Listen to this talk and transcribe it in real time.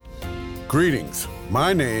Greetings.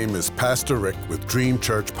 My name is Pastor Rick with Dream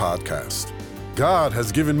Church Podcast. God has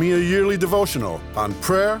given me a yearly devotional on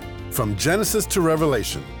prayer from Genesis to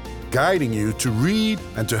Revelation, guiding you to read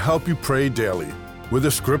and to help you pray daily, with a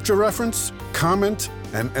scripture reference, comment,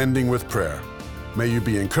 and ending with prayer. May you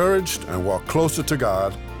be encouraged and walk closer to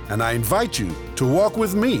God, and I invite you to walk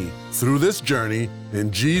with me through this journey.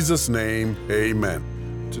 In Jesus' name,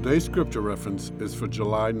 amen. Today's scripture reference is for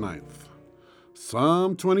July 9th.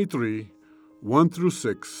 Psalm 23, 1 through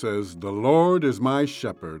 6 says, "The Lord is my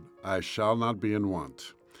shepherd, I shall not be in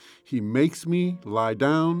want. He makes me lie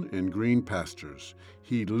down in green pastures.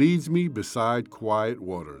 He leads me beside quiet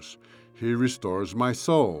waters. He restores my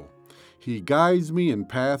soul. He guides me in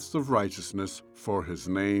paths of righteousness for his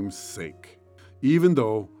name's sake. Even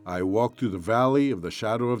though I walk through the valley of the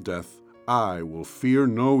shadow of death, I will fear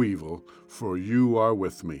no evil, for you are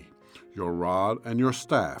with me. Your rod and your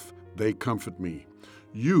staff, they comfort me.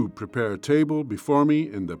 You prepare a table before me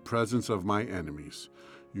in the presence of my enemies.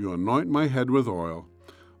 You anoint my head with oil.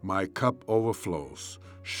 My cup overflows.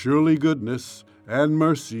 Surely goodness and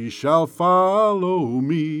mercy shall follow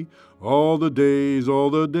me all the days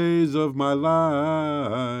of my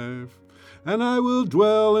life. And I will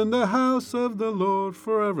dwell in the house of the Lord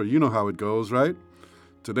forever." You know how it goes, right?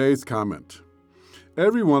 Today's comment.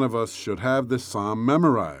 Every one of us should have this psalm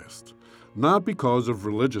memorized, not because of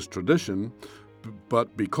religious tradition,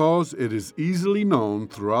 but because it is easily known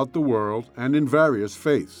throughout the world and in various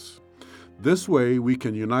faiths. This way we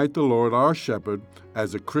can unite the Lord our shepherd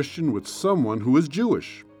as a Christian with someone who is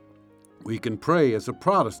Jewish. We can pray as a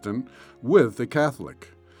Protestant with a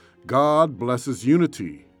Catholic. God blesses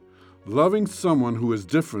unity. Loving someone who is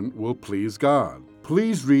different will please God.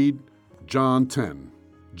 Please read John 10.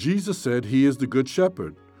 Jesus said he is the good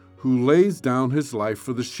shepherd who lays down his life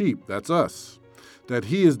for the sheep, that's us. That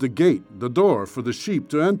he is the gate, the door for the sheep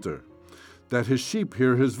to enter. That his sheep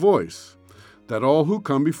hear his voice. That all who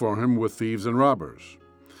come before him were thieves and robbers.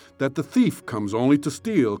 That the thief comes only to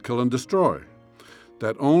steal, kill, and destroy.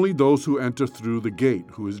 That only those who enter through the gate,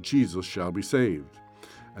 who is Jesus, shall be saved.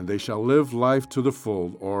 And they shall live life to the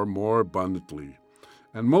full, or more abundantly.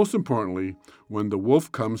 And most importantly, when the wolf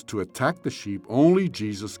comes to attack the sheep, only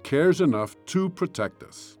Jesus cares enough to protect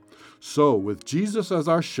us. So, with Jesus as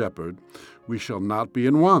our shepherd, we shall not be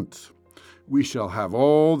in want. We shall have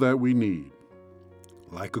all that we need.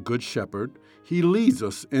 Like a good shepherd, he leads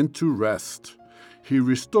us into rest. He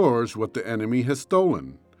restores what the enemy has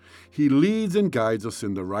stolen. He leads and guides us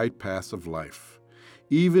in the right paths of life.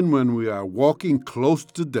 Even when we are walking close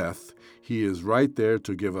to death, he is right there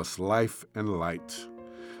to give us life and light.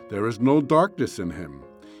 There is no darkness in him.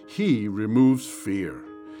 He removes fear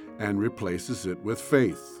and replaces it with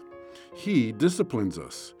faith. He disciplines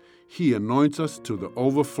us. He anoints us to the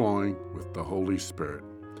overflowing with the Holy Spirit.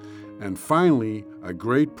 And finally, a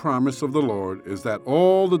great promise of the Lord is that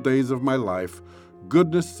all the days of my life,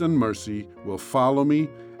 goodness and mercy will follow me,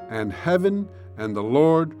 and heaven and the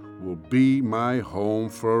Lord will be my home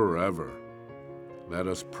forever. Let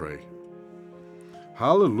us pray.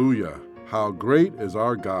 Hallelujah! How great is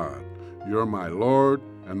our God! You're my Lord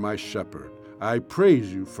and my shepherd. I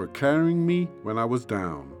praise you for carrying me when I was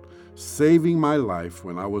down, saving my life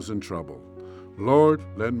when I was in trouble. Lord,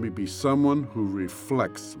 let me be someone who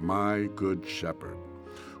reflects my good shepherd,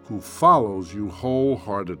 who follows you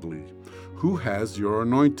wholeheartedly, who has your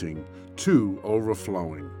anointing to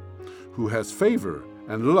overflowing, who has favor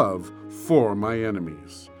and love for my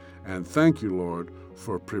enemies. And thank you, Lord,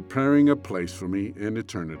 for preparing a place for me in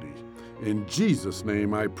eternity. In Jesus'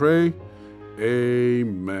 name I pray,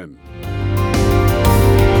 amen.